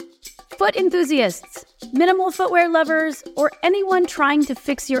foot enthusiasts, minimal footwear lovers, or anyone trying to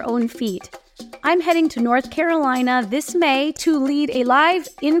fix your own feet. I'm heading to North Carolina this May to lead a live,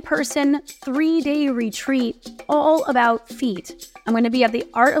 in-person, 3-day retreat all about feet. I'm going to be at the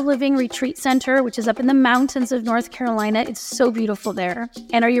Art of Living Retreat Center, which is up in the mountains of North Carolina. It's so beautiful there.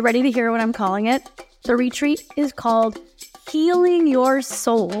 And are you ready to hear what I'm calling it? The retreat is called Healing Your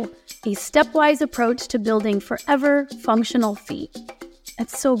Soul, a stepwise approach to building forever functional feet.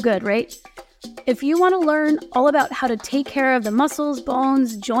 That's so good, right? If you want to learn all about how to take care of the muscles,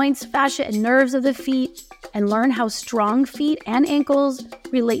 bones, joints, fascia, and nerves of the feet, and learn how strong feet and ankles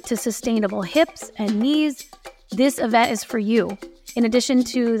relate to sustainable hips and knees, this event is for you. In addition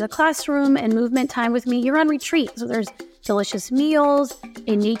to the classroom and movement time with me, you're on retreat. So there's delicious meals,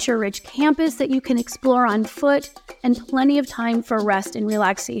 a nature-rich campus that you can explore on foot, and plenty of time for rest and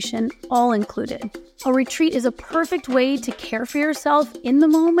relaxation, all included. A retreat is a perfect way to care for yourself in the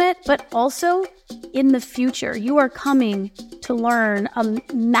moment, but also in the future. You are coming to learn a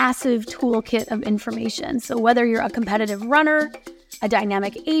massive toolkit of information. So whether you're a competitive runner, a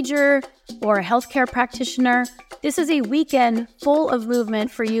dynamic ager, or a healthcare practitioner, this is a weekend full of movement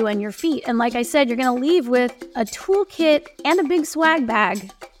for you and your feet. And like I said, you're going to leave with a toolkit and a big swag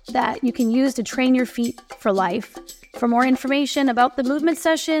bag that you can use to train your feet for life. For more information about the movement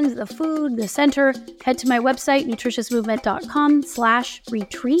sessions, the food, the center, head to my website,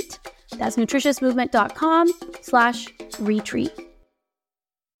 nutritiousmovement.com/retreat. That's nutritiousmovement.com/retreat.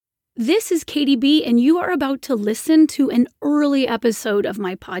 This is Katie B, and you are about to listen to an early episode of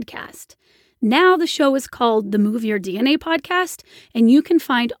my podcast. Now the show is called the Move Your DNA Podcast, and you can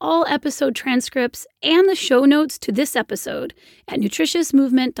find all episode transcripts and the show notes to this episode at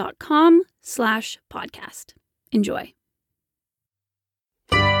nutritiousmovement.com/podcast. Enjoy.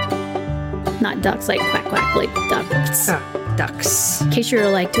 Not ducks like quack quack, like ducks. Ducks. In case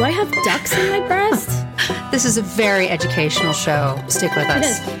you're like, do I have ducks in my breast? This is a very educational show. Stick with us.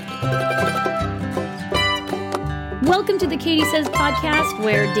 It is. Welcome to the Katie Says podcast,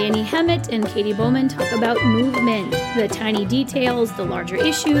 where Danny Hemmett and Katie Bowman talk about movement, the tiny details, the larger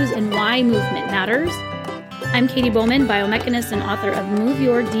issues, and why movement matters. I'm Katie Bowman, biomechanist and author of Move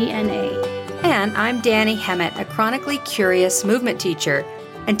Your DNA. And I'm Danny Hemmett, a chronically curious movement teacher.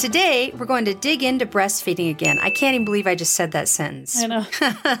 And today, we're going to dig into breastfeeding again. I can't even believe I just said that sentence. I know.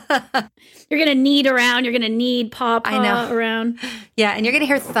 You're going to knead around. You're going to knead paw around. Yeah, and you're going to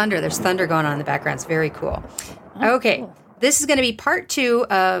hear thunder. There's thunder going on in the background. It's very cool. Okay, cool. This is going to be part 2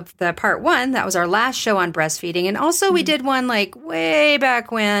 of the part 1. That was our last show on breastfeeding. And also we did one like way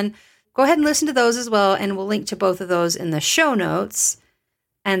back when. Go ahead and listen to those as well. And we'll link to both of those in the show notes.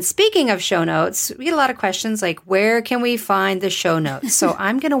 And speaking of show notes, we get a lot of questions like, where can we find the show notes? So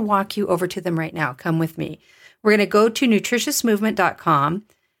I'm going to walk you over to them right now. Come with me. We're going to go to nutritiousmovement.com,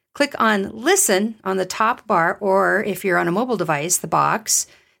 click on listen on the top bar, or if you're on a mobile device, the box.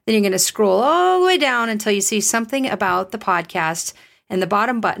 Then you're going to scroll all the way down until you see something about the podcast. And the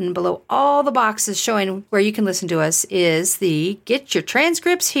bottom button below all the boxes showing where you can listen to us is the Get Your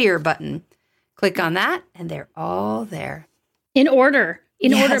Transcripts Here button. Click on that, and they're all there. In order.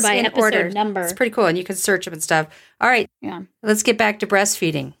 In order by episode number. It's pretty cool, and you can search them and stuff. All right, let's get back to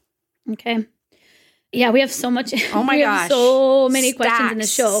breastfeeding. Okay. Yeah, we have so much. Oh my gosh. So many questions in the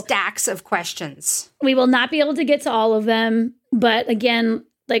show. Stacks of questions. We will not be able to get to all of them. But again,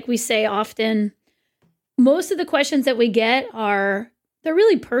 like we say often, most of the questions that we get they're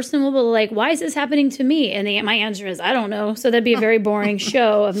really personal, but like, why is this happening to me? And my answer is, I don't know. So that'd be a very boring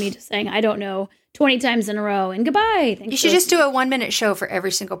show of me just saying, I don't know, 20 times in a row and goodbye. You should just do a 1-minute show for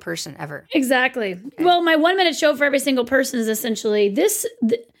every single person ever. Exactly. Okay. Well, my 1-minute show for every single person is essentially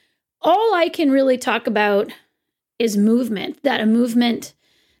all I can really talk about is movement.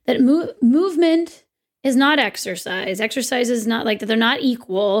 Movement is not exercise. Exercise is not like that. They're not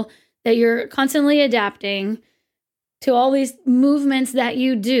equal, that you're constantly adapting to all these movements that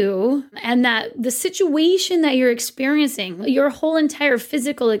you do, and that the situation that you're experiencing, your whole entire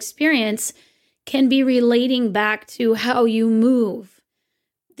physical experience, can be relating back to how you move.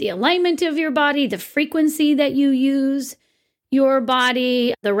 The alignment of your body, the frequency that you use your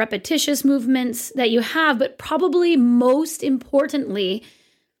body, the repetitious movements that you have, but probably most importantly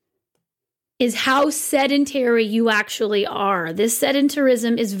is how sedentary you actually are. This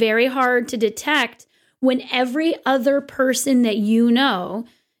sedentarism is very hard to detect when every other person that you know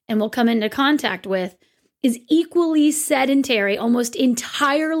and will come into contact with is equally sedentary, almost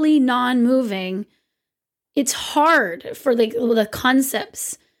entirely non-moving. It's hard for the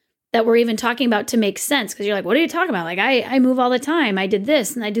concepts that we're even talking about to make sense, because you're like, what are you talking about? Like, I move all the time. I did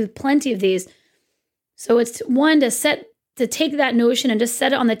this and I do plenty of these. So it's one, to set to take that notion and just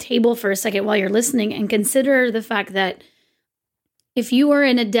set it on the table for a second while you're listening and consider the fact that if you were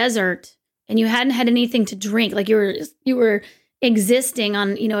in a desert and you hadn't had anything to drink, like you were existing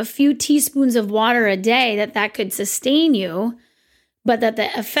on, a few teaspoons of water a day, that could sustain you, but that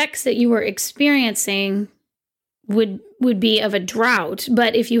the effects that you were experiencing would be of a drought.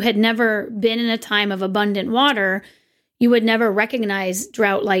 But if you had never been in a time of abundant water, you would never recognize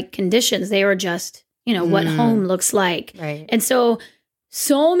drought-like conditions. They were just, what home looks like. Right. And so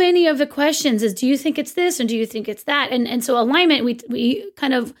many of the questions is, do you think it's this? And do you think it's that? And so alignment, we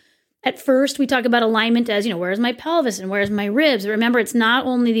kind of, at first we talk about alignment as, where's my pelvis and where's my ribs? Remember, it's not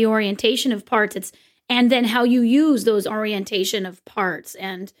only the orientation of parts, and then how you use those orientation of parts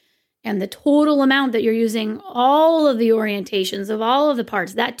and the total amount that you're using, all of the orientations of all of the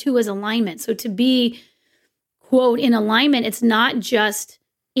parts, that too is alignment. So to be, quote, in alignment, it's not just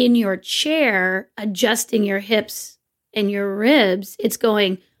in your chair, adjusting your hips and your ribs. It's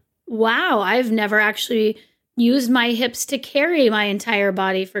going, wow, I've never actually used my hips to carry my entire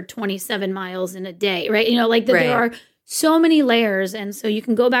body for 27 miles in a day, right? There are so many layers. And so you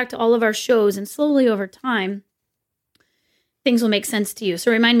can go back to all of our shows and slowly over time, things will make sense to you.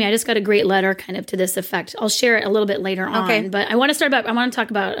 So remind me, I just got a great letter kind of to this effect. I'll share it a little bit later on, but I want to talk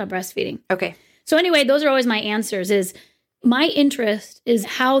about breastfeeding. Okay. So anyway, those are always my answers. Is my interest is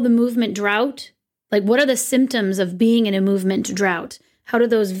how the movement drought, like what are the symptoms of being in a movement drought? How do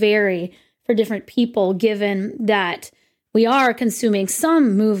those vary for different people, given that we are consuming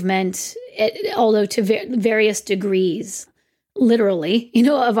some movement, although to various degrees, literally,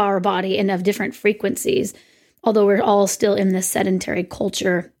 of our body and of different frequencies, although we're all still in this sedentary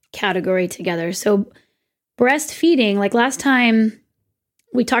culture category together. So breastfeeding, like last time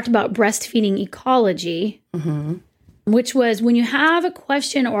we talked about breastfeeding ecology, which was when you have a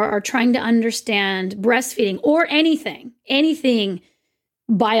question or are trying to understand breastfeeding or anything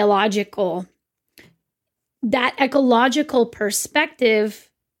biological, that ecological perspective,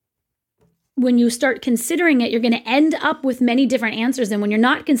 when you start considering it, you're going to end up with many different answers than when you're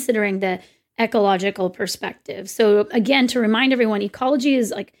not considering the ecological perspective. So again, to remind everyone, ecology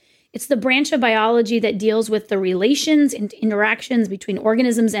is it's the branch of biology that deals with the relations and interactions between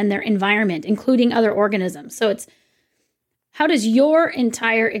organisms and their environment, including other organisms. So it's how does your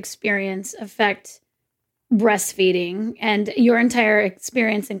entire experience affect breastfeeding? And your entire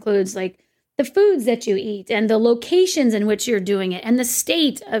experience includes the foods that you eat and the locations in which you're doing it and the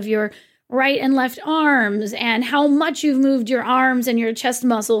state of your right and left arms and how much you've moved your arms and your chest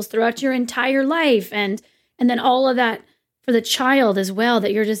muscles throughout your entire life. And then all of that for the child as well,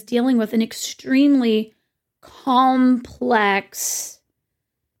 that you're just dealing with an extremely complex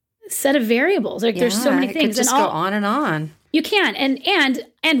set of variables. There's so many things. It could just go on and on. You can.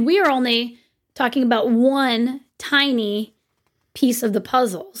 And we are only talking about one tiny piece of the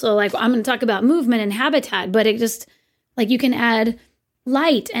puzzle. So I'm going to talk about movement and habitat, but it just you can add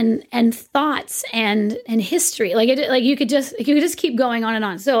light and thoughts and history. You could just keep going on and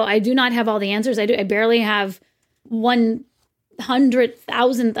on. So I do not have all the answers. I barely have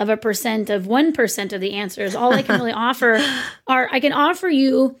 100,000th of a percent of 1% of the answers. All I can really offer I can offer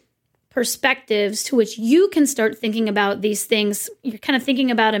you perspectives to which you can start thinking about these things. You're kind of thinking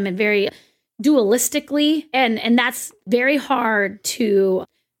about them in very dualistically, and that's very hard to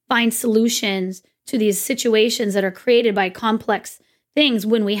find solutions to these situations that are created by complex things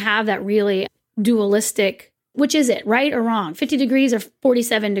when we have that really dualistic, which is it, right or wrong, 50 degrees or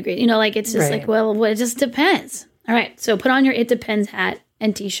 47 degrees, it's just it just depends. All right, so put on your It Depends hat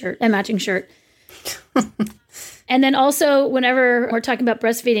and t-shirt and matching shirt. And then also, whenever we're talking about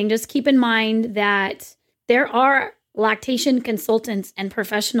breastfeeding, just keep in mind that there are lactation consultants and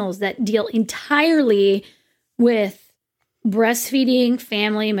professionals that deal entirely with breastfeeding,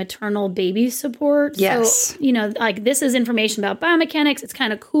 family, maternal, baby support. Yes. So, this is information about biomechanics. It's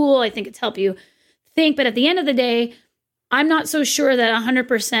kind of cool. I think it's helped you think. But at the end of the day, I'm not so sure that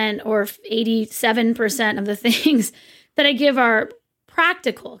 100% or 87% of the things that I give are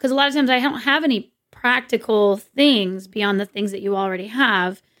practical. Because a lot of times I don't have any practical things beyond the things that you already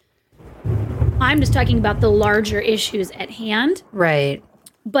have. I'm just talking about the larger issues at hand. Right.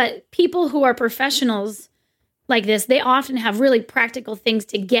 But people who are professionals like this, they often have really practical things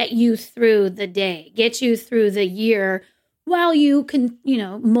to get you through the day, get you through the year while you can,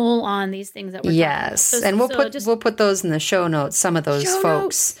 mull on these things that we're talking about. Yes. And we'll put those in the show notes, some of those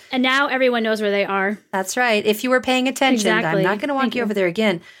folks. And now everyone knows where they are. That's right. If you were paying attention, Exactly. I'm not going to walk you over there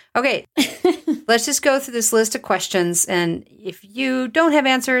again. Okay. Let's just go through this list of questions. And if you don't have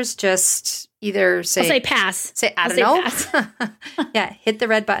answers, just either say... I'll say pass. Say, I don't know. Pass. Yeah, hit the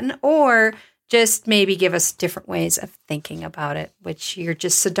red button or Just maybe give us different ways of thinking about it, which you're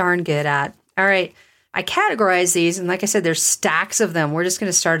just so darn good at. All right. I categorize these, and like I said, there's stacks of them. We're just going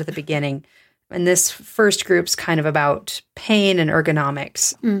to start at the beginning. And this first group's kind of about pain and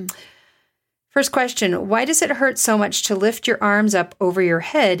ergonomics. First question, why does it hurt so much to lift your arms up over your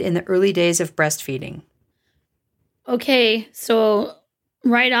head in the early days of breastfeeding? Okay, so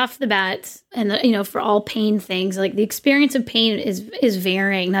right off the bat, and for all pain things, like the experience of pain is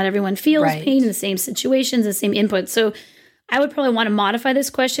varying. Not everyone feels pain in the same situations, the same input. So I would probably want to modify this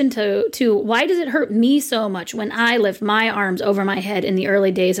question to why does it hurt me so much when I lift my arms over my head in the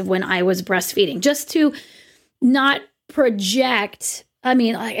early days of when I was breastfeeding? Just to not project. I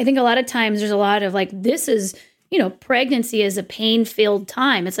mean, I think a lot of times there's a lot of like, this is, pregnancy is a pain-filled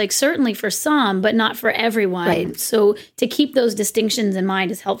time. It's like certainly for some, but not for everyone. Right. So to keep those distinctions in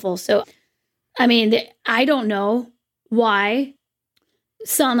mind is helpful. So, I mean, I don't know why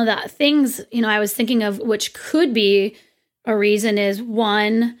some of the things, I was thinking of, which could be a reason is,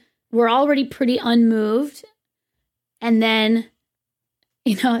 one, we're already pretty unmoved. And then,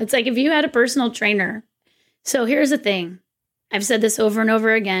 it's like if you had a personal trainer. So here's the thing. I've said this over and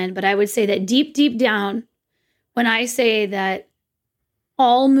over again, but I would say that deep, deep down, when I say that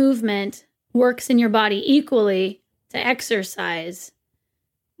all movement works in your body equally to exercise,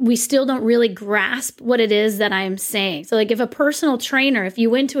 we still don't really grasp what it is that I'm saying. So like if a personal trainer, if you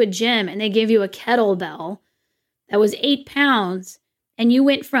went to a gym and they gave you a kettlebell that was 8 pounds, and you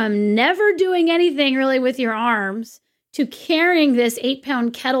went from never doing anything really with your arms to carrying this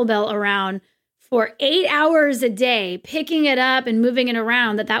 8-pound kettlebell around for 8 hours a day, picking it up and moving it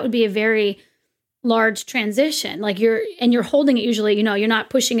around, that would be a very large transition. Like you're holding it usually, you're not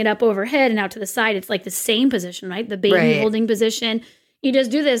pushing it up overhead and out to the side. It's like the same position, right? The baby holding position. You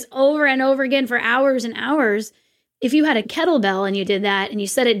just do this over and over again for hours and hours. If you had a kettlebell and you did that and you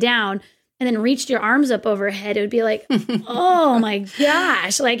set it down and then reached your arms up overhead, it would be like, oh my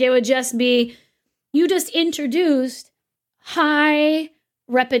gosh. Like it would just be, you just introduced high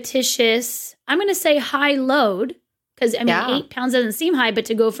repetitious, I'm going to say high load, because 8 pounds doesn't seem high, but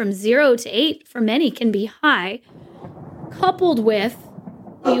to go from 0 to 8 for many can be high, coupled with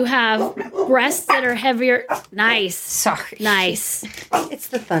you have breasts that are heavier. Nice. Sorry. Nice. It's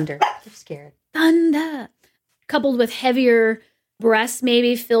the thunder. I'm scared. Thunder. Coupled with heavier breasts,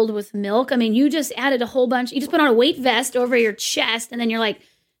 maybe filled with milk. I mean, you just added a whole bunch. You just put on a weight vest over your chest, and then you're like,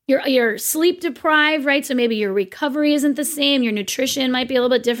 you're sleep deprived, right? So maybe your recovery isn't the same. Your nutrition might be a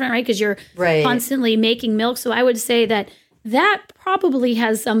little bit different, right? Because you're constantly making milk. So I would say that probably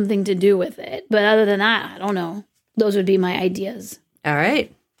has something to do with it. But other than that, I don't know. Those would be my ideas. All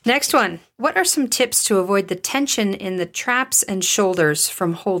right. Next one. What are some tips to avoid the tension in the traps and shoulders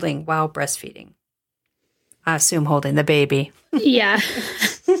from holding while breastfeeding? I assume holding the baby. Yeah.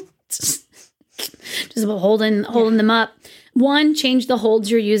 just holding them up. One, change the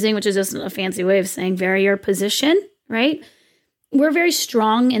holds you're using, which is just a fancy way of saying vary your position, right? We're very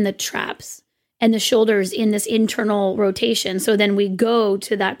strong in the traps and the shoulders in this internal rotation. So then we go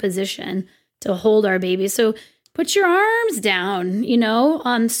to that position to hold our baby. So put your arms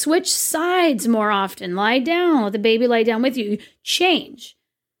down, switch sides more often. Lie down, let the baby lie down with you. Change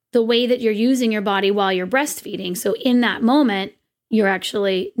the way that you're using your body while you're breastfeeding. So in that moment, you're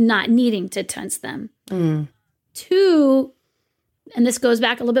actually not needing to tense them. 2, and this goes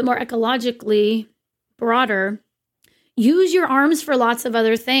back a little bit more ecologically broader, use your arms for lots of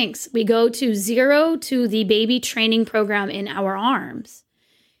other things. We go to 0 to the baby training program in our arms.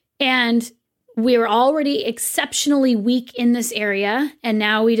 And we're already exceptionally weak in this area. And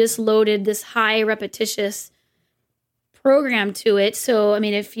now we just loaded this high repetitious program to it. So, I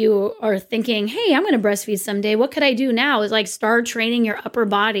mean, if you are thinking, hey, I'm going to breastfeed someday, what could I do now? Is like start training your upper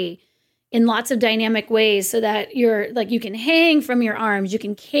body in lots of dynamic ways so that you're like, you can hang from your arms, you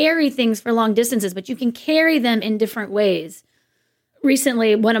can carry things for long distances, but you can carry them in different ways.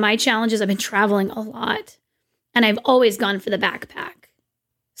 Recently, one of my challenges, I've been traveling a lot and I've always gone for the backpack.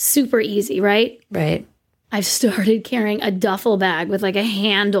 Super easy, right? Right. I've started carrying a duffel bag with like a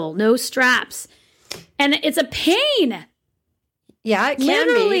handle, no straps. And it's a pain. Yeah, it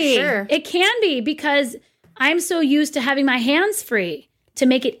can be. Sure. It can be because I'm so used to having my hands free to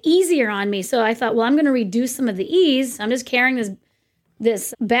make it easier on me. So I thought, well, I'm going to reduce some of the ease. I'm just carrying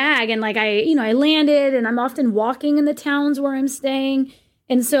this bag. And like I landed and I'm often walking in the towns where I'm staying.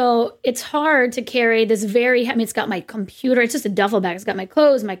 And so it's hard to carry this it's got my computer. It's just a duffel bag. It's got my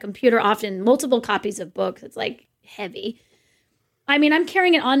clothes, my computer, often multiple copies of books. It's like heavy. I mean, I'm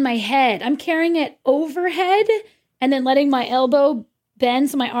carrying it on my head. I'm carrying it overhead and then letting my elbow bend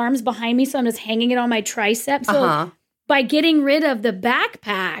so my arm's behind me. So I'm just hanging it on my tricep. So by getting rid of the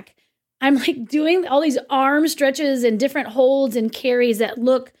backpack, I'm like doing all these arm stretches and different holds and carries that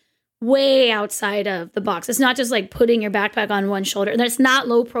look way outside of the box. It's not just like putting your backpack on one shoulder. And it's not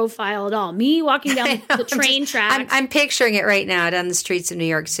low profile at all. Me walking down the train tracks. I'm picturing it right now down the streets of New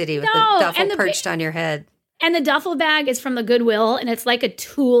York City with the duffel perched on your head. And the duffel bag is from the Goodwill, and it's like a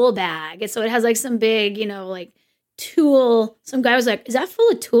tool bag. And so it has like some big, like tool. Some guy was like, "Is that full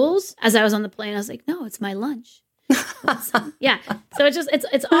of tools?" As I was on the plane, I was like, "No, it's my lunch." Yeah. So it's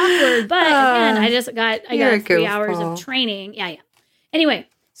awkward, but again, I got 3 hours of training. Yeah. Anyway,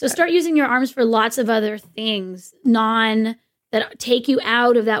 so start using your arms for lots of other things, that take you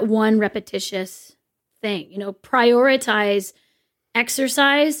out of that one repetitious thing. Prioritize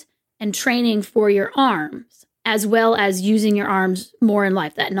exercise and training for your arms, as well as using your arms more in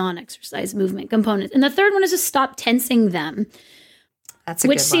life, that non-exercise movement component. And the third one is to stop tensing them.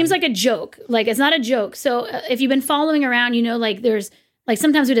 Which seems like a joke. Like, it's not a joke. So if you've been following around, there's like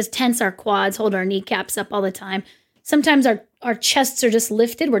sometimes we just tense our quads, hold our kneecaps up all the time. Sometimes our chests are just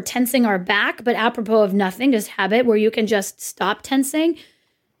lifted. We're tensing our back, but apropos of nothing, just habit where you can just stop tensing.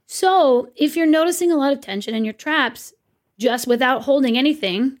 So if you're noticing a lot of tension in your traps, just without holding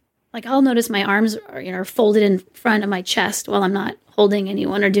anything, like I'll notice my arms are folded in front of my chest while I'm not holding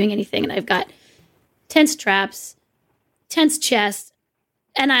anyone or doing anything. And I've got tense traps, tense chest.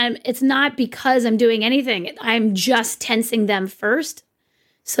 And it's not because I'm doing anything. I'm just tensing them first.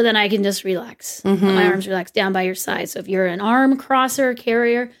 So then I can just relax. Mm-hmm. My arms relax down by your side. So if you're an arm crosser,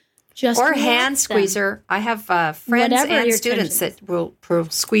 carrier, or hand squeezer. I have friends and students that will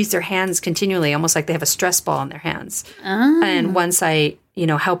squeeze their hands continually, almost like they have a stress ball in their hands. Oh. And once I,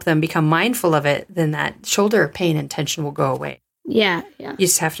 help them become mindful of it, then that shoulder pain and tension will go away. Yeah. You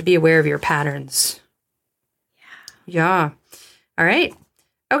just have to be aware of your patterns. Yeah. All right.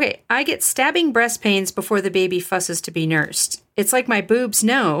 Okay, I get stabbing breast pains before the baby fusses to be nursed. It's like my boobs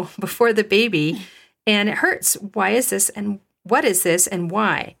know before the baby, and it hurts. Why is this, and what is this, and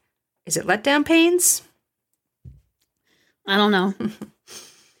why? Is it letdown pains? I don't know.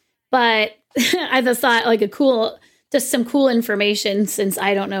 But I just thought just some cool information, since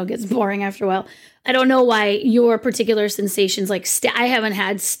I don't know, it gets boring after a while. I don't know why your particular sensations, I haven't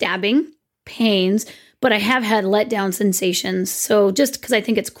had stabbing pains, but I have had letdown sensations. So just because I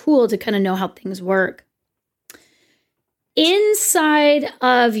think it's cool to kind of know how things work. Inside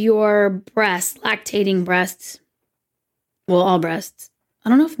of your breast, lactating breasts, well, all breasts. I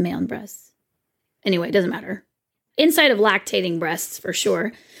don't know if male breasts. Anyway, it doesn't matter. Inside of lactating breasts, for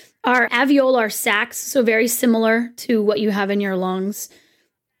sure, are alveolar sacs, so very similar to what you have in your lungs.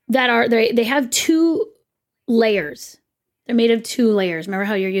 They have 2 layers. They're made of 2 layers. Remember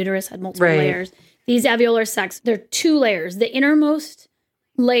how your uterus had multiple layers? These alveolar sacs, they're 2 layers. The innermost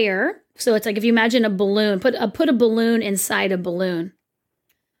layer, so it's like if you imagine a balloon, put a balloon inside a balloon.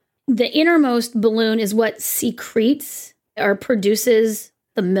 The innermost balloon is what secretes or produces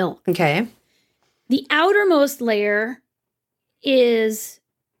the milk. Okay. The outermost layer is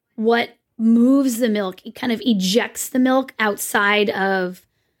what moves the milk. It kind of ejects the milk outside of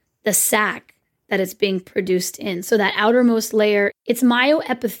the sac that it's being produced in. So that outermost layer, it's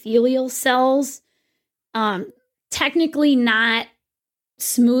myoepithelial cells. Technically not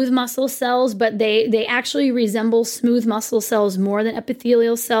smooth muscle cells, but they actually resemble smooth muscle cells more than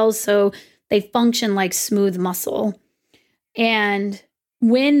epithelial cells. So they function like smooth muscle. And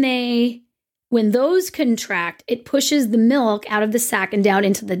when those contract, it pushes the milk out of the sac and down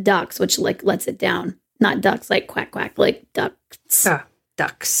into the ducts, which lets it down. Not ducks like quack quack, like ducts.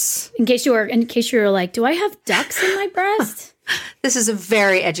 Ducks. In case you're like, do I have ducks in my breast? This is a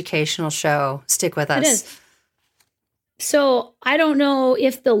very educational show. Stick with us. It is. So I don't know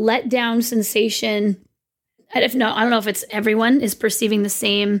if the letdown sensation, I don't know if it's everyone is perceiving the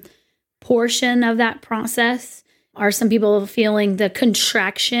same portion of that process. Are some people feeling the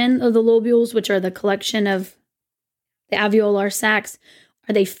contraction of the lobules, which are the collection of the alveolar sacs?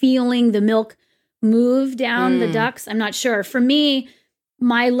 Are they feeling the milk move down the ducts? I'm not sure. For me,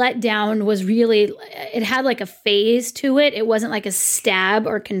 my letdown was really, it had like a phase to it. It wasn't like a stab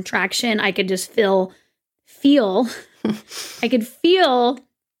or contraction. I could just feel, I could feel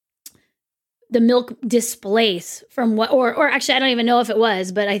the milk displace from what, or actually, I don't even know if it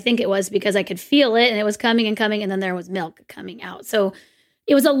was, but I think it was because I could feel it and it was coming and coming, and then there was milk coming out. So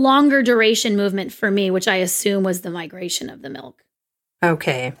it was a longer duration movement for me, which I assume was the migration of the milk.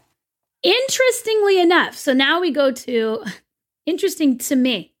 Okay. Interestingly enough, so now we go to, interesting to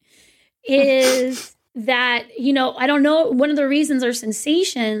me, is that, I don't know, one of the reasons our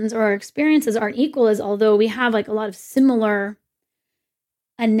sensations or our experiences aren't equal is although we have like a lot of similar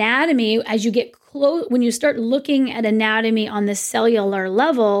anatomy, as you get close, when you start looking at anatomy on the cellular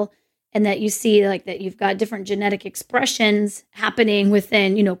level, and that you see like that you've got different genetic expressions happening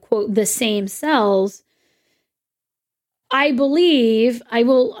within, you know, quote, the same cells. I believe I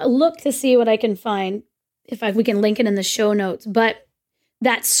will look to see what I can find we can link it in the show notes, but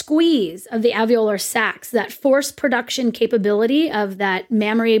that squeeze of the alveolar sacs, that force production capability of that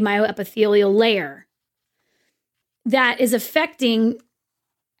mammary myoepithelial layer, that is affecting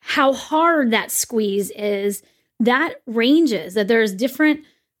how hard that squeeze is, that ranges, that there's different,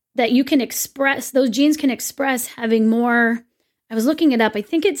 that you can express, those genes can express having more, I was looking it up, I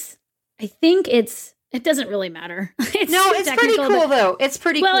think it's, it doesn't really matter. It's pretty cool though. It's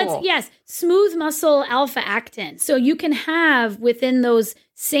pretty cool. Well, it's smooth muscle alpha actin. So you can have within those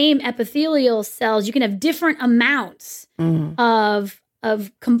same epithelial cells, you can have different amounts of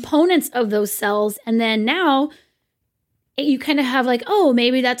components of those cells. And then now you kind of have like, oh,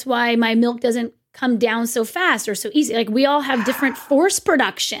 maybe that's why my milk doesn't come down so fast or so easy. Like we all have different force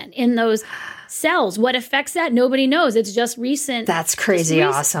production in those cells. What affects that? Nobody knows. It's just recent. That's crazy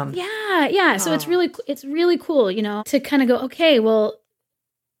awesome. Yeah. So it's really cool, you know, to kind of go, okay, well,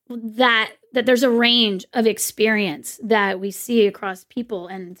 that there's a range of experience that we see across people,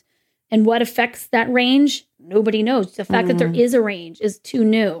 and what affects that range, nobody knows. The fact that there is a range is too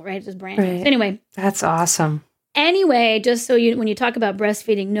new, right? It's just brand new. Right. Anyway. That's awesome. Anyway, just so when you talk about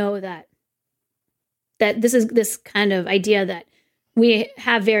breastfeeding, know that this is this kind of idea that we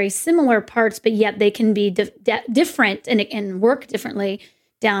have very similar parts, but yet they can be different and work differently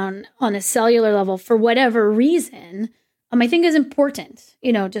down on a cellular level for whatever reason. I think is important,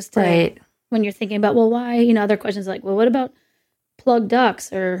 you know, just to, when you're thinking about, well, why, you know, other questions like, well, what about plugged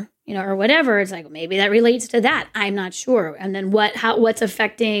ducts or, you know, or whatever? It's like, maybe that relates to that. I'm not sure. And then what's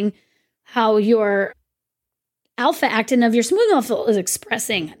affecting how your alpha actin of your smooth muscle is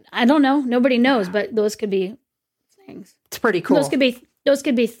expressing. I don't know. Nobody knows, but those could be things. It's pretty cool. Those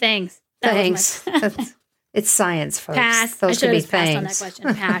could be things. Thanks. It's science, folks. Pass. Those could be things. On that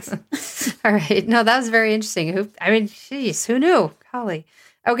question. Pass. All right. No, that was very interesting. Who knew? Golly.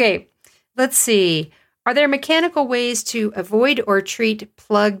 Okay. Let's see. Are there mechanical ways to avoid or treat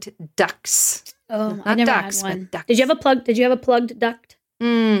plugged ducts? Oh, not I never ducts, had one. but ducts. Did you have a plugged duct?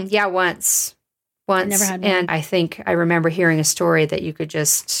 Yeah, once. I never had one. And I think I remember hearing a story that you could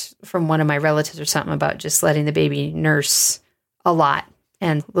just, from one of my relatives or something, about just letting the baby nurse a lot,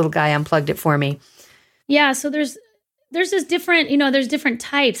 and little guy unplugged it for me. Yeah, so there's this different, you know, there's different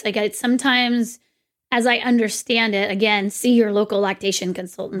types. Like sometimes, as I understand it, again, see your local lactation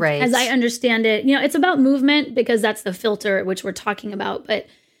consultant. Right. As I understand it, you know, it's about movement because that's the filter which we're talking about. But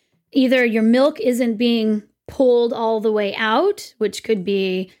either your milk isn't being pulled all the way out, which could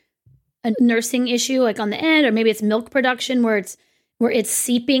be a nursing issue like on the end, or maybe it's milk production where it's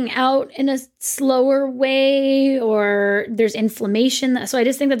seeping out in a slower way, or there's inflammation. So I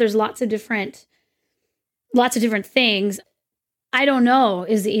just think that there's lots of different things. I don't know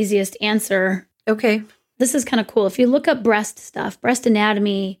is the easiest answer. Okay. This is kind of cool. If you look up breast stuff, breast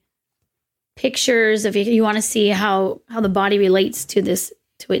anatomy, pictures, if you want to see how the body relates to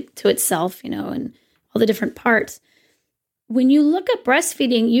itself, you know, and all the different parts. When you look up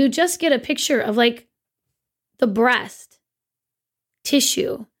breastfeeding, you just get a picture of like the breast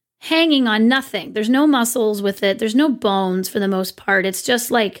tissue hanging on nothing. There's no muscles with it. There's no bones for the most part. It's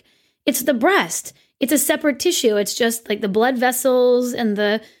just like, it's the breast. It's a separate tissue. It's just like the blood vessels and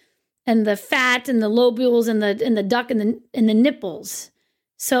the fat and the lobules and the duct and the nipples.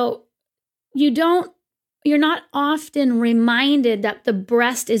 So you're not often reminded that the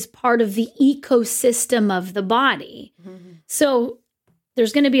breast is part of the ecosystem of the body. Mm-hmm. So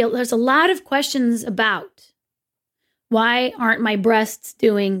there's a lot of questions about why aren't my breasts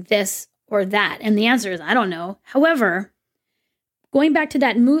doing this or that? And the answer is, I don't know. However, going back to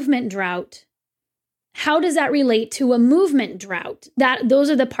that movement drought, how does that relate to a movement drought? Those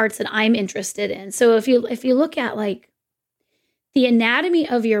are the parts that I'm interested in. So if you look at like the anatomy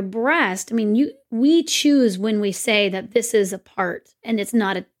of your breast, I mean, we choose when we say that this is a part and it's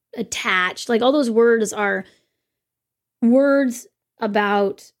not attached. Like all those words are words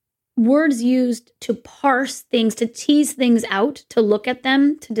used to parse things, to tease things out, to look at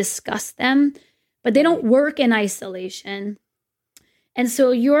them, to discuss them, but they don't work in isolation. And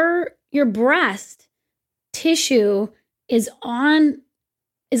so your breast tissue is over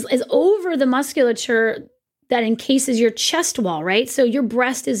the musculature that encases your chest wall, right? So your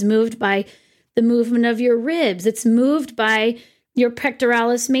breast is moved by the movement of your ribs. It's moved by your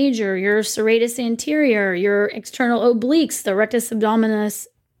pectoralis major, your serratus anterior, your external obliques, the rectus abdominis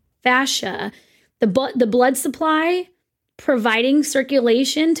fascia. The blood supply providing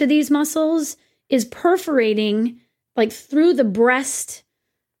circulation to these muscles is perforating like through the breast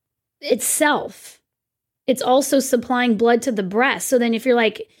itself, it's also supplying blood to the breast. So then if you're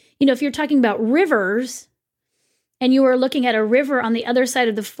like, if you're talking about rivers and you were looking at a river on the other side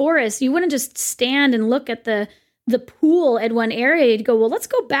of the forest, you wouldn't just stand and look at the pool at one area. You'd go, well, let's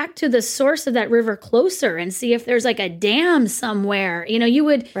go back to the source of that river closer and see if there's like a dam somewhere. You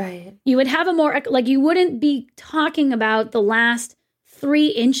would have a more, like, you wouldn't be talking about the last 3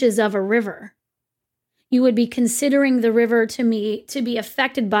 inches of a river. You would be considering the river to be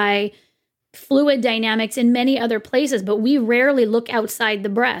affected by fluid dynamics in many other places, but we rarely look outside the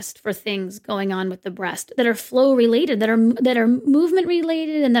breast for things going on with the breast that are flow related, that are movement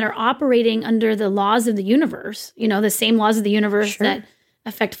related, and that are operating under the laws of the universe, the same laws of the universe that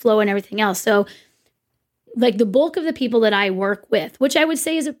affect flow and everything else. So like the bulk of the people that I work with, which I would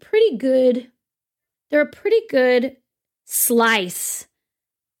say is they're a pretty good slice,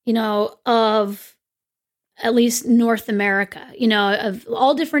 of at least North America, of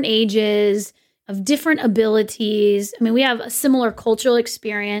all different ages, of different abilities. I mean, we have a similar cultural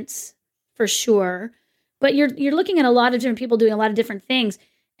experience for sure, but you're looking at a lot of different people doing a lot of different things.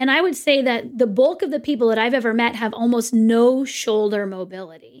 And I would say that the bulk of the people that I've ever met have almost no shoulder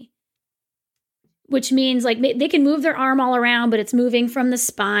mobility, which means like they can move their arm all around, but it's moving from the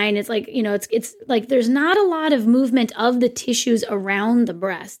spine. It's like, it's like there's not a lot of movement of the tissues around the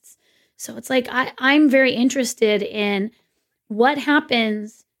breasts. So it's like I'm very interested in what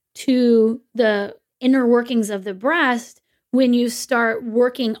happens to the inner workings of the breast when you start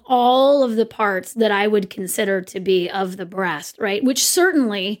working all of the parts that I would consider to be of the breast, right? Which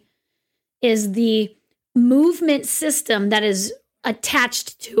certainly is the movement system that is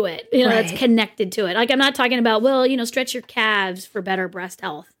attached to it, that's connected to it. Like, I'm not talking about, stretch your calves for better breast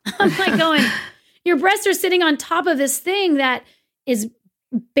health. I'm like going, your breasts are sitting on top of this thing that is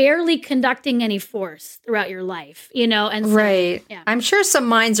barely conducting any force throughout your life, and so, right. Yeah. I'm sure some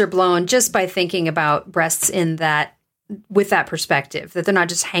minds are blown just by thinking about breasts with that perspective, that they're not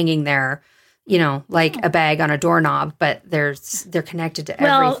just hanging there, like a bag on a doorknob, but they're connected to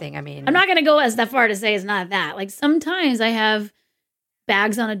everything. I mean, I'm not going to go as that far to say it's not that. Like, sometimes I have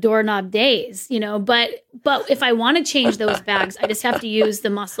bags on a doorknob days, but if I want to change those bags, I just have to use the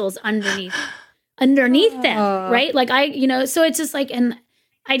muscles underneath them, right? Like so it's just like, and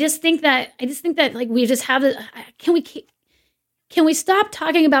I just think that like we just have can we stop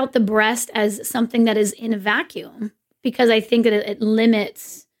talking about the breast as something that is in a vacuum? Because I think that it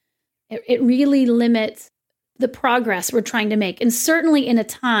really limits the progress we're trying to make. And certainly in a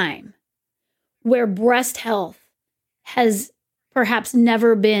time where breast health has perhaps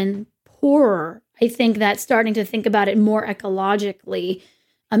never been poorer, I think that starting to think about it more ecologically,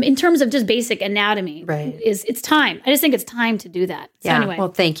 in terms of just basic anatomy, it's time. I just think it's time to do that. So anyway.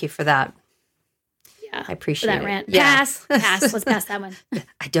 Well, thank you for that. Yeah, I appreciate that it. Rant. Yeah. Pass. Let's pass that one.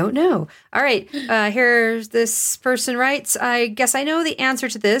 I don't know. All right. Here's this person writes, I guess I know the answer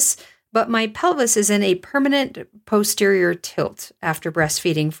to this, but my pelvis is in a permanent posterior tilt after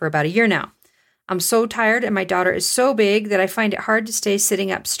breastfeeding for about a year now. I'm so tired and my daughter is so big that I find it hard to stay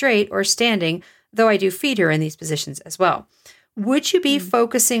sitting up straight or standing, though I do feed her in these positions as well. Would you be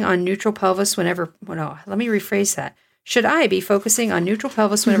focusing on neutral pelvis whenever, let me rephrase that. Should I be focusing on neutral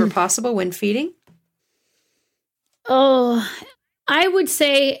pelvis whenever possible when feeding? Oh, I would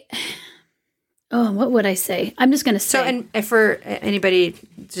say, what would I say? I'm just going to say. So, and for anybody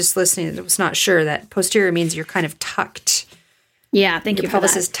just listening that was not sure, that posterior means you're kind of tucked. Yeah, thank you for that. Your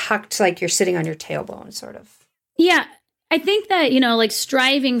pelvis is tucked like you're sitting on your tailbone, sort of. Yeah, I think that, like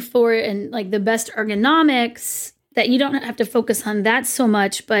striving for and like the best ergonomics, that you don't have to focus on that so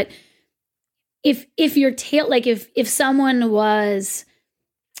much. But if your tail, like if someone was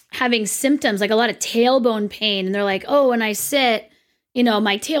having symptoms, like a lot of tailbone pain, and they're like, oh, when I sit,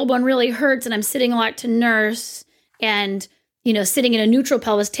 my tailbone really hurts and I'm sitting a lot to nurse, and, sitting in a neutral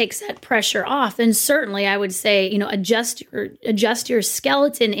pelvis takes that pressure off, then certainly I would say, adjust your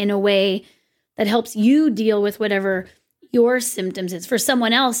skeleton in a way that helps you deal with whatever your symptoms is. For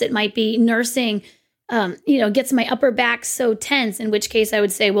someone else, it might be nursing, gets my upper back so tense, in which case I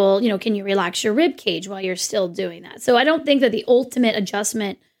would say, well, can you relax your rib cage while you're still doing that? So I don't think that the ultimate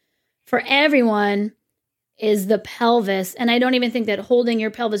adjustment for everyone is the pelvis. And I don't even think that holding your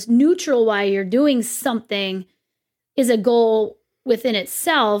pelvis neutral while you're doing something is a goal within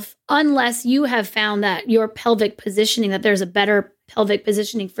itself, unless you have found that your pelvic positioning, that there's a better pelvic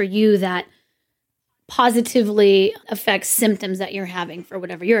positioning for you that positively affects symptoms that you're having for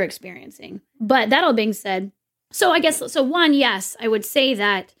whatever you're experiencing. But that all being said, so one, yes, I would say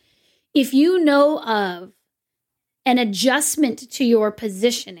that if you know of an adjustment to your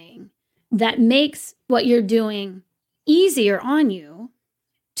positioning that makes what you're doing easier on you,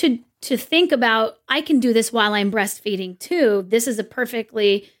 to to think about, I can do this while I'm breastfeeding too. This is a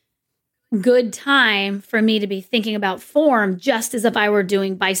perfectly good time for me to be thinking about form, just as if I were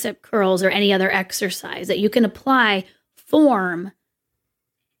doing bicep curls or any other exercise, that you can apply form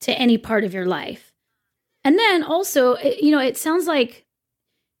to any part of your life. And then also, it sounds like,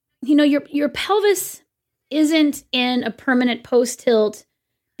 your pelvis isn't in a permanent post tilt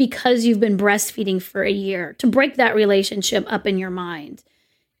because you've been breastfeeding for a year. To break that relationship up in your mind,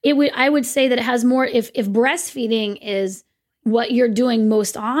 I would say that it has more, if breastfeeding is what you're doing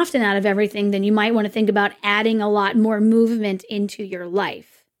most often out of everything, then you might want to think about adding a lot more movement into your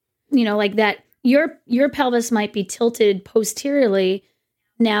life. Like that your pelvis might be tilted posteriorly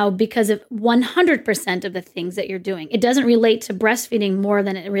now because of 100% of the things that you're doing. It doesn't relate to breastfeeding more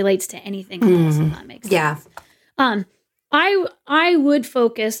than it relates to anything else, if that makes sense. Yeah. I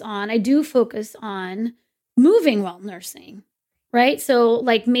do focus on moving while nursing, right? So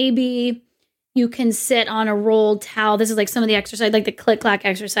like maybe you can sit on a rolled towel. This is like some of the exercise, like the click-clack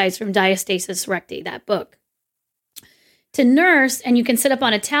exercise from Diastasis Recti, that book. To nurse, and you can sit up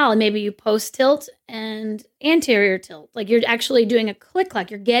on a towel, and maybe you post-tilt and anterior tilt. Like you're actually doing a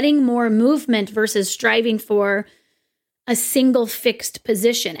click-clack. You're getting more movement versus striving for a single fixed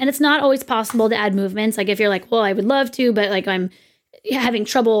position. And it's not always possible to add movements. Like if you're like, well, I would love to, but like I'm having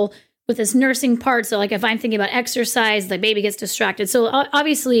trouble with this nursing part. So like if I'm thinking about exercise, the baby gets distracted. So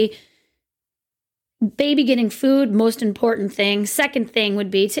obviously, baby getting food, most important thing. Second thing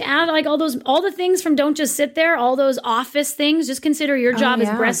would be to add like all the things from don't just sit there, all those office things. Just consider your job as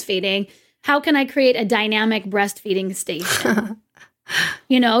breastfeeding. How can I create a dynamic breastfeeding station?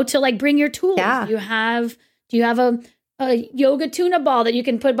 To like bring your tools. Yeah. Do you have a yoga tuna ball that you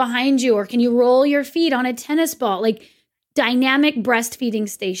can put behind you, or can you roll your feet on a tennis ball? Like dynamic breastfeeding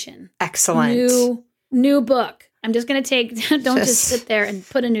station. Excellent. New book. I'm just going to don't just sit there and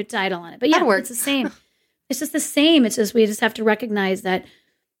put a new title on it. But yeah, it's the same. It's just the same. It's just, we just have to recognize that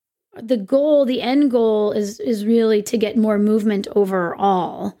the end goal is really to get more movement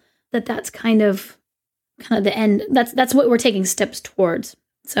overall. That's kind of the end. That's what we're taking steps towards.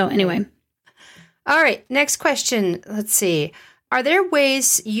 So anyway. All right. Next question. Let's see. Are there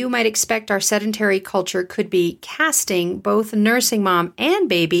ways you might expect our sedentary culture could be casting both nursing mom and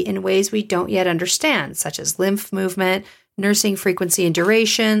baby in ways we don't yet understand, such as lymph movement, nursing frequency and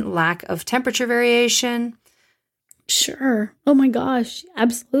duration, lack of temperature variation? Sure. Oh my gosh.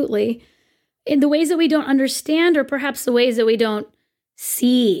 Absolutely. In the ways that we don't understand, or perhaps the ways that we don't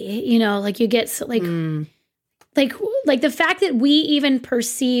see, like you get like the fact that we even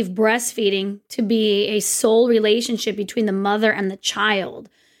perceive breastfeeding to be a sole relationship between the mother and the child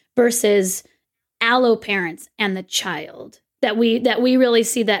versus alloparents and the child, that we really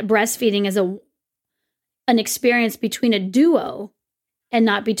see that breastfeeding as an experience between a duo and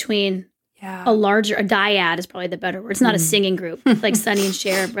not between a dyad is probably the better word. It's not a singing group like Sonny and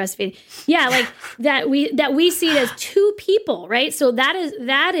Cher breastfeeding. Yeah, like that we see it as two people, right? So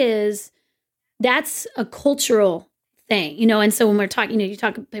that's a cultural thing, and so when we're talking,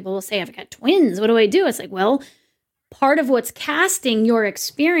 people will say, I've got twins, what do I do? It's like, well, part of what's casting your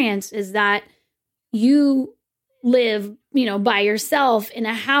experience is that you live, by yourself in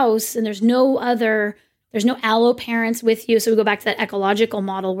a house, and there's no allo parents with you. So we go back to that ecological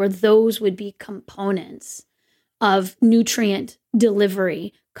model where those would be components of nutrient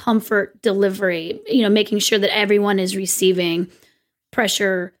delivery, comfort delivery, making sure that everyone is receiving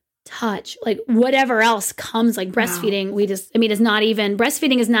pressure, touch, like whatever else comes, like breastfeeding. Wow.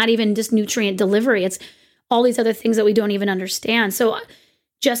 Breastfeeding is not even just nutrient delivery. It's all these other things that we don't even understand. So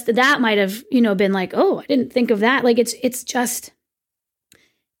just that might have, been like, oh, I didn't think of that. Like it's just,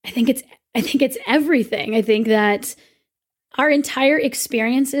 I think it's everything. I think that our entire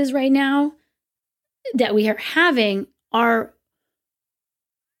experiences right now that we are having are,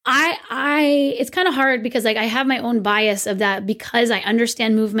 it's kind of hard because like I have my own bias of that, because I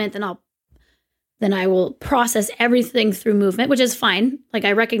understand movement, then I will process everything through movement, which is fine. Like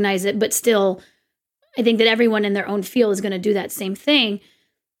I recognize it, but still I think that everyone in their own field is going to do that same thing.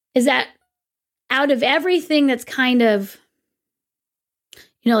 Is that out of everything that's kind of,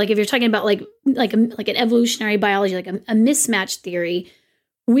 like if you're talking about like an evolutionary biology, like a mismatch theory,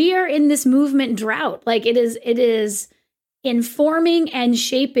 we are in this movement drought. Like it is informing and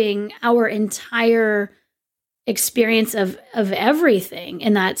shaping our entire experience of everything.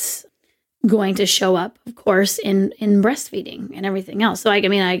 And that's going to show up, of course, in breastfeeding and everything else. So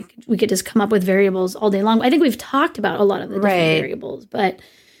we could just come up with variables all day long. I think we've talked about a lot of the different variables, but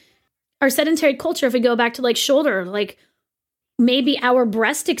our sedentary culture, if we go back to like shoulder, like maybe our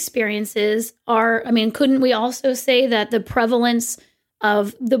breast experiences are, couldn't we also say that the prevalence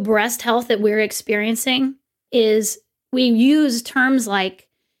of the breast health that we're experiencing is we use terms like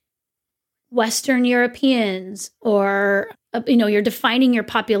Western Europeans, or, you're defining your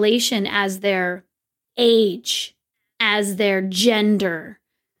population as their age, as their gender,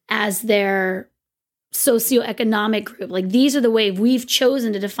 as their socioeconomic group. Like, these are the way we've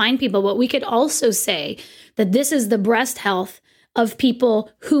chosen to define people. But we could also say that this is the breast health of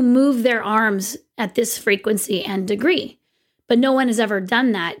people who move their arms at this frequency and degree. But no one has ever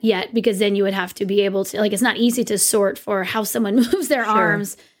done that yet, because then you would have to be able to, like, it's not easy to sort for how someone moves their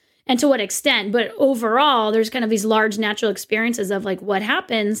arms and to what extent. But overall, there's kind of these large natural experiences of like what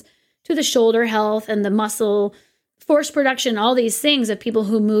happens to the shoulder health and the muscle force production, all these things of people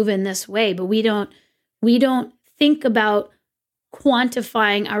who move in this way. But we don't think about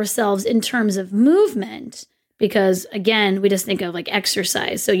quantifying ourselves in terms of movement, because again, we just think of like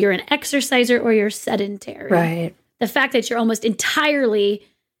exercise. So you're an exerciser or you're sedentary. Right. The fact that you're almost entirely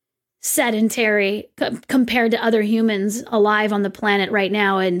sedentary compared to other humans alive on the planet right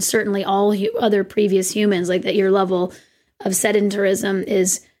now, and certainly all other previous humans, like that your level of sedentarism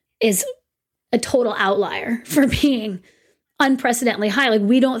is a total outlier for being unprecedentedly high. Like,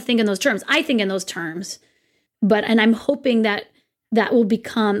 we don't think in those terms. I think in those terms, and I'm hoping that will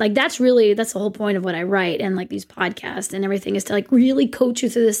become like, that's the whole point of what I write and like these podcasts and everything, is to like really coach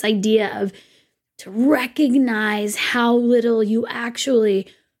you through this idea of to recognize how little you actually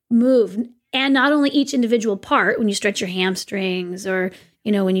move. And not only each individual part, when you stretch your hamstrings or,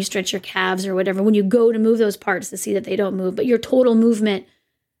 when you stretch your calves or whatever, when you go to move those parts to see that they don't move, but your total movement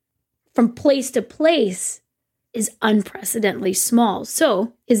from place to place is unprecedentedly small.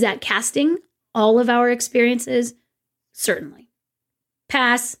 So is that casting all of our experiences? Certainly.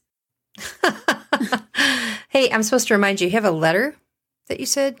 Pass. Hey, I'm supposed to remind you have a letter that you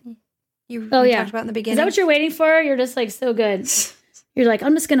said you talked about in the beginning. Is that what you're waiting for? You're just like so good. You're like,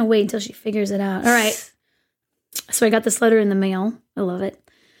 I'm just going to wait until she figures it out. All right. So I got this letter in the mail. I love it.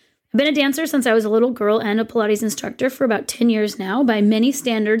 I've been a dancer since I was a little girl and a Pilates instructor for about 10 years now. By many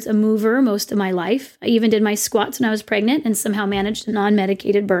standards, a mover most of my life. I even did my squats when I was pregnant and somehow managed a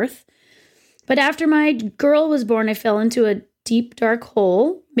non-medicated birth. But after my girl was born, I fell into a deep, dark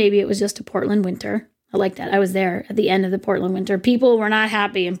hole. Maybe it was just a Portland winter. I like that. I was there at the end of the Portland winter. People were not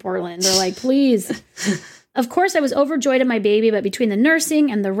happy in Portland. They're like, please. Of course, I was overjoyed at my baby, but between the nursing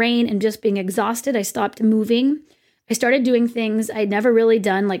and the rain and just being exhausted, I stopped moving. I started doing things I'd never really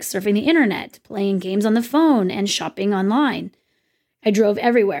done, like surfing the internet, playing games on the phone, and shopping online. I drove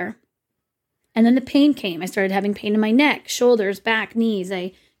everywhere. And then the pain came. I started having pain in my neck, shoulders, back, knees.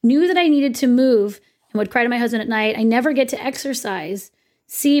 I knew that I needed to move and would cry to my husband at night. I never get to exercise.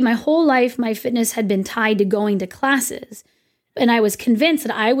 See, my whole life, my fitness had been tied to going to classes. And I was convinced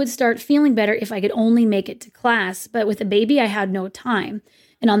that I would start feeling better if I could only make it to class. But with a baby, I had no time.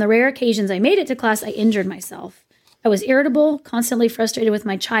 And on the rare occasions I made it to class, I injured myself. I was irritable, constantly frustrated with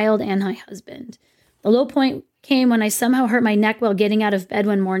my child and my husband. The low point came when I somehow hurt my neck while getting out of bed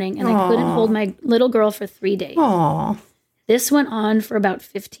one morning, and I couldn't hold my little girl for 3 days. Aww. This went on for about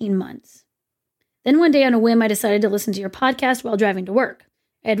 15 months. Then one day on a whim, I decided to listen to your podcast while driving to work.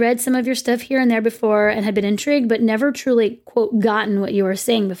 I had read some of your stuff here and there before and had been intrigued, but never truly, quote, gotten what you were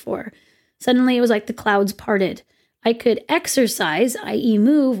saying before. Suddenly, it was like the clouds parted. I could exercise, i.e.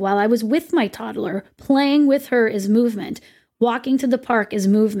 move, while I was with my toddler. Playing with her is movement. Walking to the park is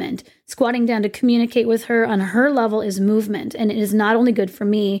movement. Squatting down to communicate with her on her level is movement. And it is not only good for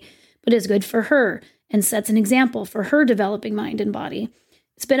me, but is good for her and sets an example for her developing mind and body.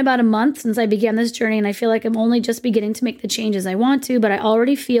 It's been about a month since I began this journey, and I feel like I'm only just beginning to make the changes I want to, but I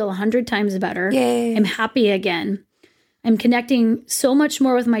already feel 100 times better. Yay. I'm happy again. I'm connecting so much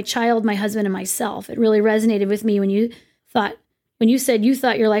more with my child, my husband, and myself. It really resonated with me when you said you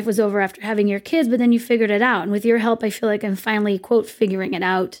thought your life was over after having your kids, but then you figured it out. And with your help, I feel like I'm finally, quote, figuring it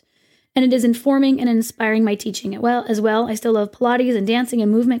out. And it is informing and inspiring my teaching as well. I still love Pilates and dancing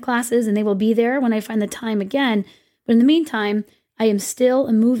and movement classes, and they will be there when I find the time again. But in the meantime, I am still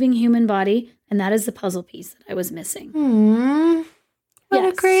a moving human body, and that is the puzzle piece that I was missing. What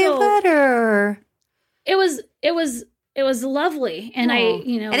a great letter. It was lovely. And and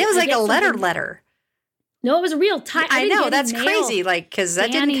it was like a letter. No, it was a real time. I know, that's crazy. Like, because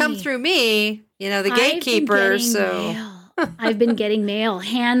that didn't come through me, the gatekeeper. I've been getting mail,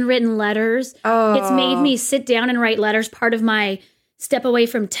 handwritten letters. It's made me sit down and write letters. Part of my step away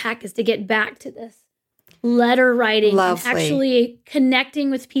from tech is to get back to this letter writing. Lovely. And actually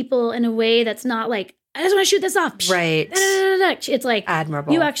connecting with people in a way that's not like, I just want to shoot this off. Right. It's like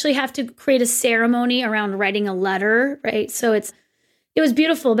admirable. You actually have to create a ceremony around writing a letter, right? So it was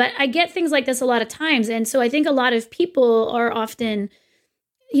beautiful. But I get things like this a lot of times. And so I think a lot of people are often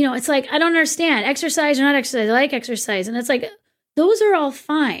it's like, I don't understand. Exercise or not exercise. I like exercise. And it's like, those are all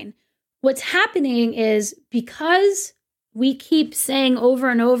fine. What's happening is because we keep saying over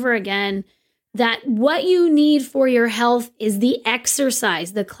and over again that what you need for your health is the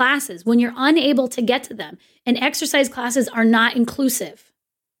exercise, the classes, when you're unable to get to them. And exercise classes are not inclusive.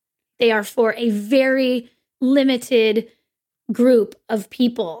 They are for a very limited group of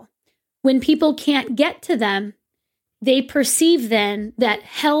people. When people can't get to them, they perceive then that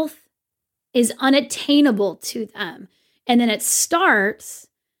health is unattainable to them. And then it starts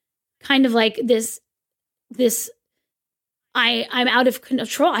kind of like this I'm out of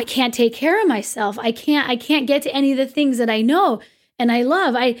control. I can't take care of myself. I can't get to any of the things that I know and I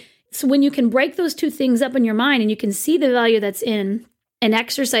love. So when you can break those two things up in your mind and you can see the value that's in an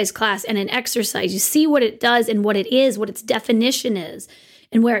exercise class and an exercise, you see what it does and what it is, what its definition is,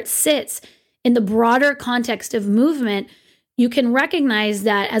 and where it sits in the broader context of movement, you can recognize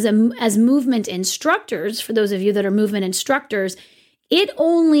that as movement instructors, for those of you that are movement instructors, it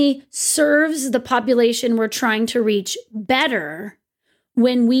only serves the population we're trying to reach better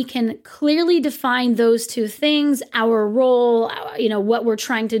when we can clearly define those two things, our role, what we're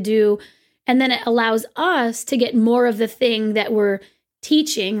trying to do, and then it allows us to get more of the thing that we're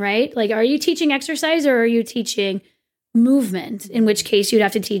teaching, right? Like, are you teaching exercise or are you teaching movement? In which case you'd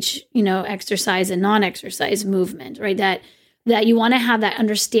have to teach, exercise and non-exercise movement, right? That you want to have that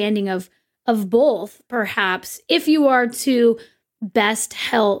understanding of both, perhaps, if you are to best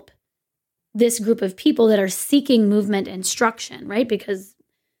help this group of people that are seeking movement instruction, right? Because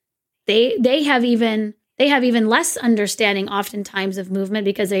they have even less understanding oftentimes of movement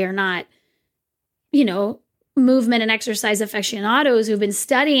because they are not, movement and exercise aficionados who've been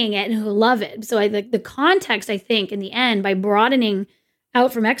studying it and who love it. So the context, I think, in the end, by broadening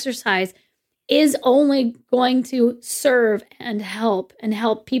out from exercise, is only going to serve and help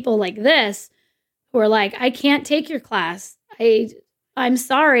people like this who are like, I can't take your class. I'm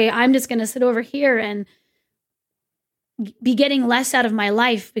sorry. I'm just going to sit over here and be getting less out of my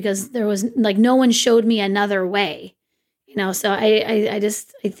life because there was no one showed me another way. So I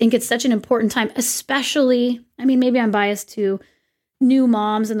think it's such an important time, especially, maybe I'm biased to new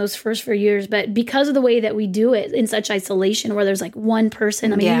moms in those first few years, but because of the way that we do it in such isolation where there's one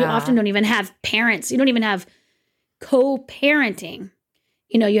person, you often don't even have parents. You don't even have co-parenting.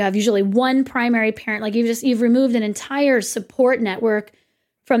 You have usually one primary parent, you've removed an entire support network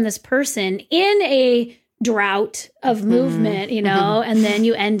from this person in a drought of movement, and then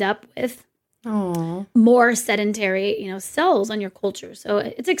you end up with more sedentary, cells on your culture. So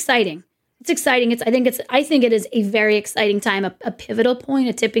it's exciting. It's exciting. I think it is a very exciting time, a pivotal point,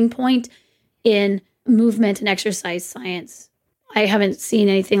 a tipping point in movement and exercise science. I haven't seen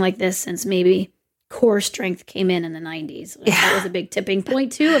anything like this since maybe core strength came in the 90s. That was a big tipping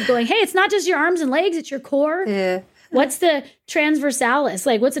point too, of going, hey, it's not just your arms and legs, it's your core. Yeah. What's the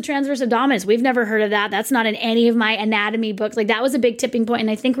transversalis? What's the transverse abdominis? We've never heard of that. That's not in any of my anatomy books. That was a big tipping point.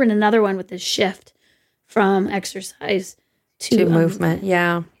 And I think we're in another one with this shift from exercise to movement.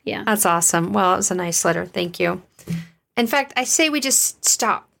 Yeah. Yeah. That's awesome. Well, it was a nice letter. Thank you. In fact, I say we just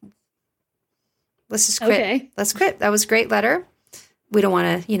stop. Let's just quit. Okay. Let's quit. That was a great letter. We don't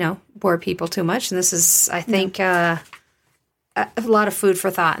want to, bore people too much. And this is, I think, a lot of food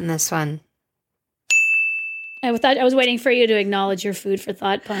for thought in this one. I was waiting for you to acknowledge your food for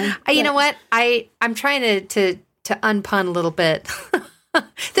thought pun. You know what? I'm trying to unpun a little bit.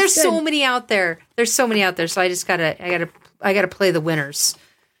 There's so many out there. So I just gotta play the winners.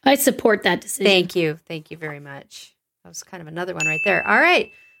 I support that decision. Thank you very much. That was kind of another one right there. All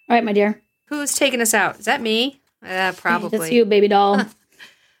right, my dear. Who's taking us out? Is that me? Probably. That's you, baby doll.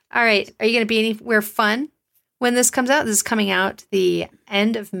 All right. Are you going to be anywhere fun when this comes out? This is coming out the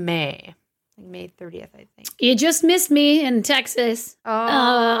end of May. May 30th, I think. You just missed me in Texas. Oh.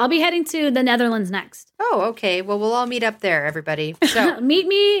 I'll be heading to the Netherlands next. Oh, okay. Well, we'll all meet up there, everybody. So meet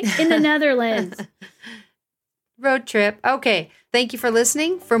me in the Netherlands. Road trip. Okay. Thank you for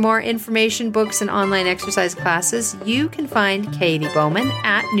listening. For more information, books, and online exercise classes, you can find Katie Bowman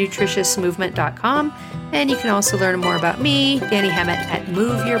at nutritiousmovement.com. And you can also learn more about me, Danny Hemmett, at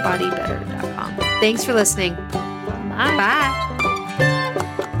moveyourbodybetter.com. Thanks for listening. Bye. Bye.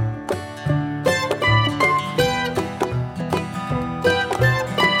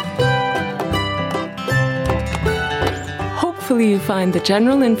 Hopefully you find the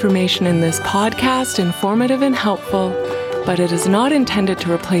general information in this podcast informative and helpful, but it is not intended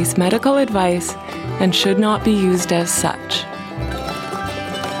to replace medical advice and should not be used as such.